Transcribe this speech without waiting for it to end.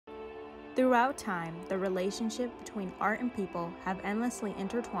Throughout time, the relationship between art and people have endlessly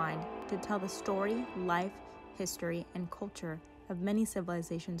intertwined to tell the story, life, history, and culture of many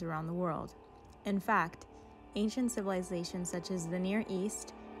civilizations around the world. In fact, ancient civilizations such as the Near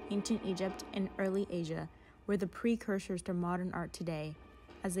East, ancient Egypt, and early Asia were the precursors to modern art today,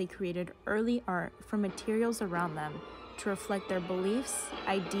 as they created early art from materials around them to reflect their beliefs,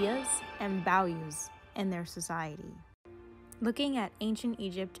 ideas, and values in their society. Looking at ancient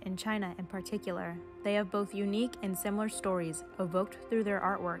Egypt and China in particular, they have both unique and similar stories evoked through their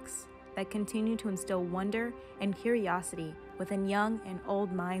artworks that continue to instill wonder and curiosity within young and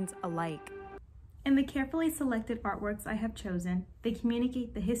old minds alike. In the carefully selected artworks I have chosen, they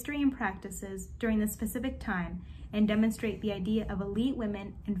communicate the history and practices during the specific time and demonstrate the idea of elite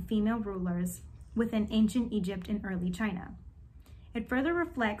women and female rulers within ancient Egypt and early China. It further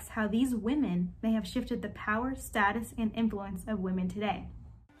reflects how these women may have shifted the power, status, and influence of women today.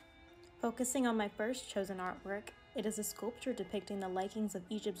 Focusing on my first chosen artwork, it is a sculpture depicting the likings of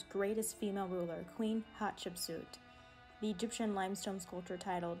Egypt's greatest female ruler, Queen Hatshepsut. The Egyptian limestone sculpture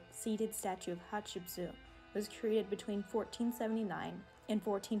titled Seated Statue of Hatshepsut was created between 1479 and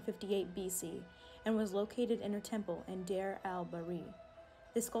 1458 BC and was located in her temple in Deir el-Bahari.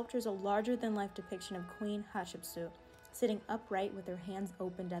 The sculpture is a larger-than-life depiction of Queen Hatshepsut, sitting upright with her hands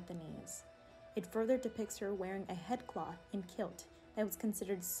opened at the knees. It further depicts her wearing a headcloth and kilt that was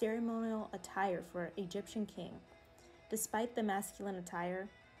considered ceremonial attire for an Egyptian king. Despite the masculine attire,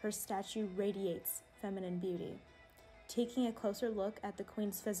 her statue radiates feminine beauty. Taking a closer look at the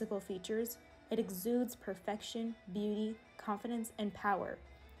queen's physical features, it exudes perfection, beauty, confidence, and power.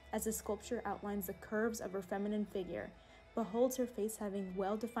 As the sculpture outlines the curves of her feminine figure, beholds her face having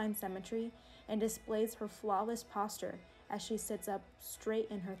well-defined symmetry, and displays her flawless posture as she sits up straight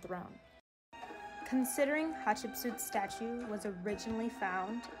in her throne. Considering Hatshepsut's statue was originally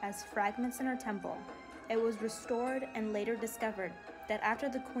found as fragments in her temple, it was restored and later discovered that after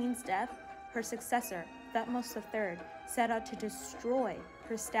the queen's death, her successor, Thutmose III, set out to destroy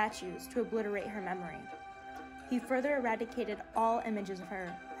her statues to obliterate her memory. He further eradicated all images of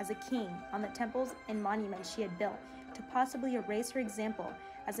her as a king on the temples and monuments she had built to possibly erase her example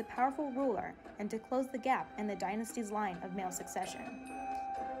as a powerful ruler and to close the gap in the dynasty's line of male succession.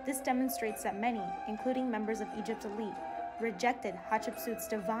 This demonstrates that many, including members of Egypt's elite, rejected Hatshepsut's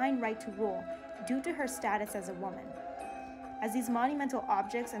divine right to rule due to her status as a woman. As these monumental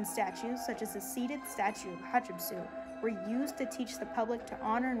objects and statues, such as the seated statue of Hatshepsut, were used to teach the public to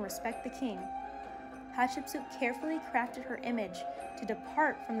honor and respect the king, Hatshepsut carefully crafted her image to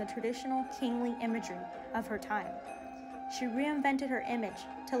depart from the traditional kingly imagery of her time. She reinvented her image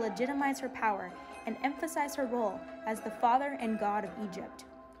to legitimize her power and emphasize her role as the father and god of Egypt.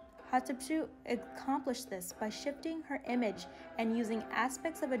 Hatshepsut accomplished this by shifting her image and using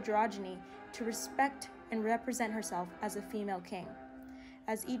aspects of androgyny to respect and represent herself as a female king.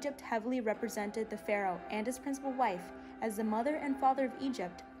 As Egypt heavily represented the pharaoh and his principal wife as the mother and father of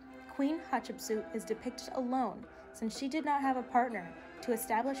Egypt, Queen Hatshepsut is depicted alone since she did not have a partner to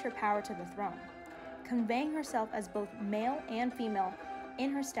establish her power to the throne. Conveying herself as both male and female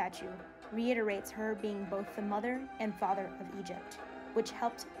in her statue reiterates her being both the mother and father of Egypt, which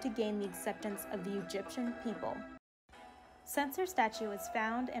helped to gain the acceptance of the Egyptian people. Since her statue is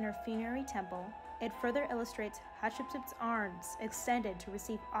found in her funerary temple, it further illustrates Hatshepsut's arms extended to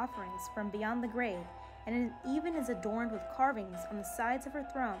receive offerings from beyond the grave, and it even is adorned with carvings on the sides of her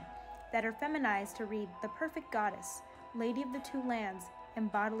throne that are feminized to read the perfect goddess, lady of the two lands,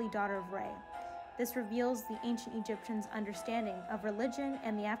 and bodily daughter of Re. This reveals the ancient Egyptians' understanding of religion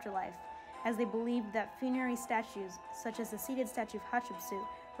and the afterlife, as they believed that funerary statues, such as the seated statue of Hatshepsut,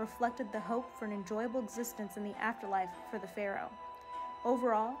 reflected the hope for an enjoyable existence in the afterlife for the pharaoh.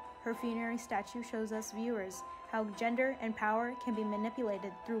 Overall, her funerary statue shows us viewers how gender and power can be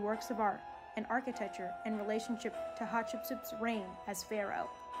manipulated through works of art and architecture in relationship to Hatshepsut's reign as pharaoh.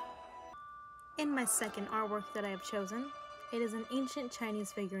 In my second artwork that I have chosen, it is an ancient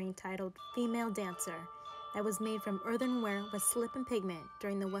Chinese figurine titled Female Dancer that was made from earthenware with slip and pigment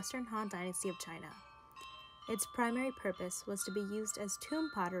during the Western Han Dynasty of China. Its primary purpose was to be used as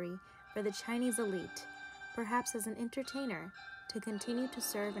tomb pottery for the Chinese elite, perhaps as an entertainer to continue to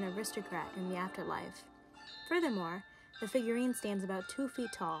serve an aristocrat in the afterlife. Furthermore, the figurine stands about 2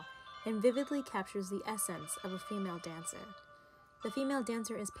 feet tall and vividly captures the essence of a female dancer. The female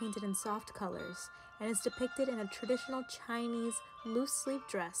dancer is painted in soft colors and is depicted in a traditional Chinese loose-sleeve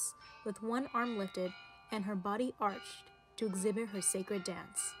dress with one arm lifted and her body arched to exhibit her sacred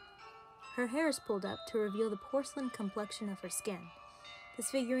dance. Her hair is pulled up to reveal the porcelain complexion of her skin. This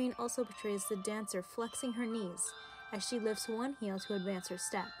figurine also portrays the dancer flexing her knees as she lifts one heel to advance her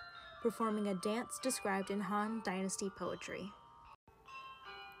step, performing a dance described in Han Dynasty poetry.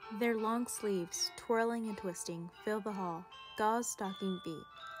 Their long sleeves, twirling and twisting, fill the hall. Gauze stocking feet,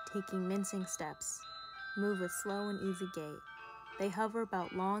 taking mincing steps, move with slow and easy gait. They hover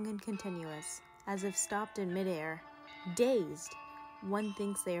about long and continuous, as if stopped in midair. Dazed, one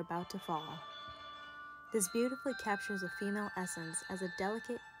thinks they are about to fall. This beautifully captures a female essence as a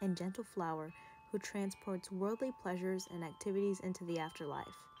delicate and gentle flower who transports worldly pleasures and activities into the afterlife.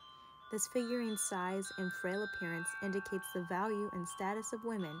 This figurine's size and frail appearance indicates the value and status of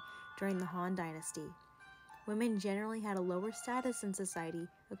women during the Han Dynasty. Women generally had a lower status in society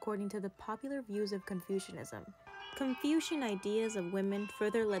according to the popular views of Confucianism. Confucian ideas of women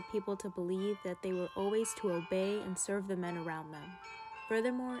further led people to believe that they were always to obey and serve the men around them.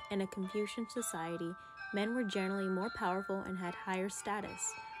 Furthermore, in a Confucian society, men were generally more powerful and had higher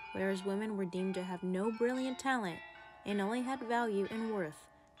status, whereas women were deemed to have no brilliant talent and only had value and worth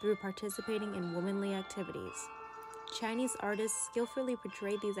through participating in womanly activities. Chinese artists skillfully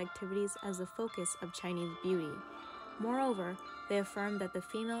portrayed these activities as the focus of Chinese beauty. Moreover, they affirmed that the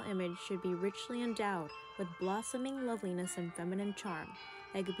female image should be richly endowed with blossoming loveliness and feminine charm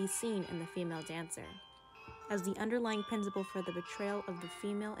that could be seen in the female dancer. As the underlying principle for the portrayal of the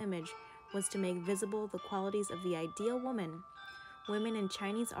female image was to make visible the qualities of the ideal woman, women in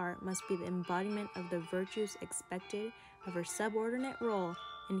Chinese art must be the embodiment of the virtues expected of her subordinate role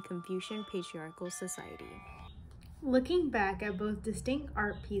in Confucian patriarchal society. Looking back at both distinct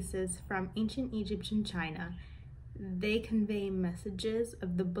art pieces from ancient Egypt and China, they convey messages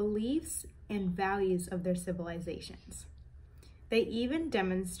of the beliefs and values of their civilizations. They even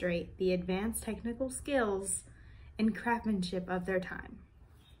demonstrate the advanced technical skills and craftsmanship of their time.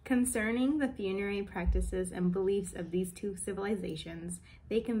 Concerning the funerary practices and beliefs of these two civilizations,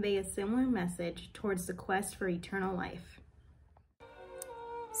 they convey a similar message towards the quest for eternal life.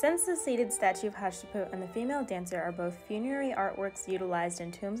 Since the seated statue of Hatshepsut and the female dancer are both funerary artworks utilized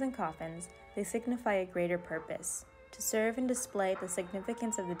in tombs and coffins, they signify a greater purpose, to serve and display the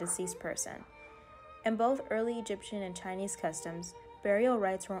significance of the deceased person. In both early Egyptian and Chinese customs, burial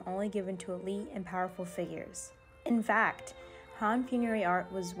rites were only given to elite and powerful figures. In fact, Han funerary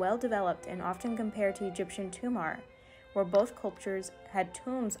art was well developed and often compared to Egyptian tomb art, where both cultures had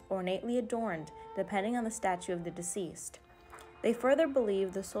tombs ornately adorned depending on the statue of the deceased. They further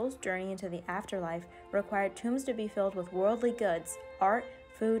believed the soul's journey into the afterlife required tombs to be filled with worldly goods, art,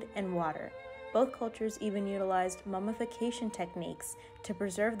 food, and water. Both cultures even utilized mummification techniques to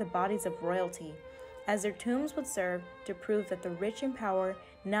preserve the bodies of royalty, as their tombs would serve to prove that the rich and power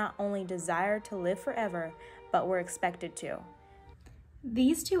not only desired to live forever, but were expected to.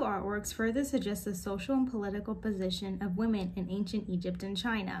 These two artworks further suggest the social and political position of women in ancient Egypt and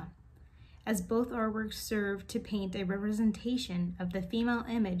China, as both artworks serve to paint a representation of the female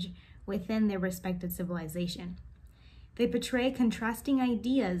image within their respective civilization. They portray contrasting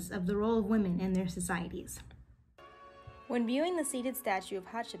ideas of the role of women in their societies. When viewing the seated statue of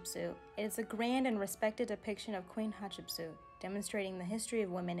Hatshepsut, it is a grand and respected depiction of Queen Hatshepsut, demonstrating the history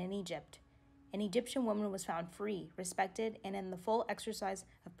of women in Egypt. An Egyptian woman was found free, respected, and in the full exercise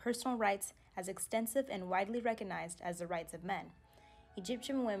of personal rights as extensive and widely recognized as the rights of men.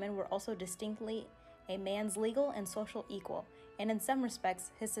 Egyptian women were also distinctly a man's legal and social equal, and in some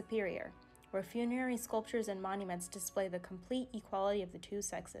respects his superior, where funerary sculptures and monuments display the complete equality of the two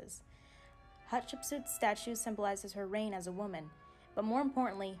sexes. Hatshepsut's statue symbolizes her reign as a woman, but more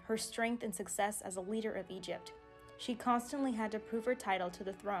importantly, her strength and success as a leader of Egypt. She constantly had to prove her title to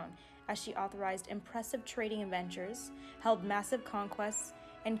the throne, as she authorized impressive trading ventures, held massive conquests,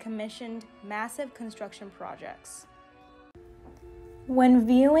 and commissioned massive construction projects. When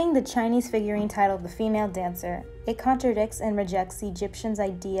viewing the Chinese figurine titled The Female Dancer, it contradicts and rejects the Egyptians'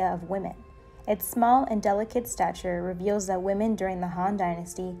 idea of women. Its small and delicate stature reveals that women during the Han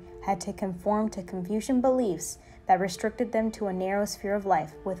Dynasty had to conform to Confucian beliefs that restricted them to a narrow sphere of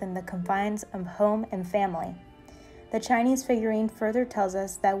life within the confines of home and family. The Chinese figurine further tells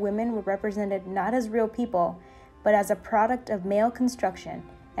us that women were represented not as real people, but as a product of male construction,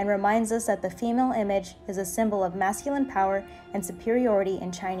 and reminds us that the female image is a symbol of masculine power and superiority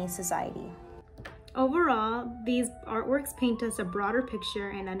in Chinese society. Overall, these artworks paint us a broader picture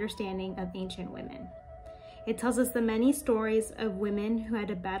and understanding of ancient women. It tells us the many stories of women who had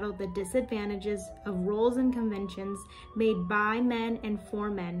to battle the disadvantages of roles and conventions made by men and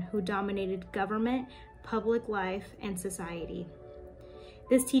for men who dominated government, public life, and society.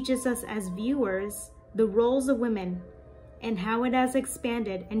 This teaches us as viewers the roles of women and how it has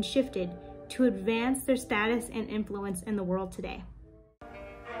expanded and shifted to advance their status and influence in the world today.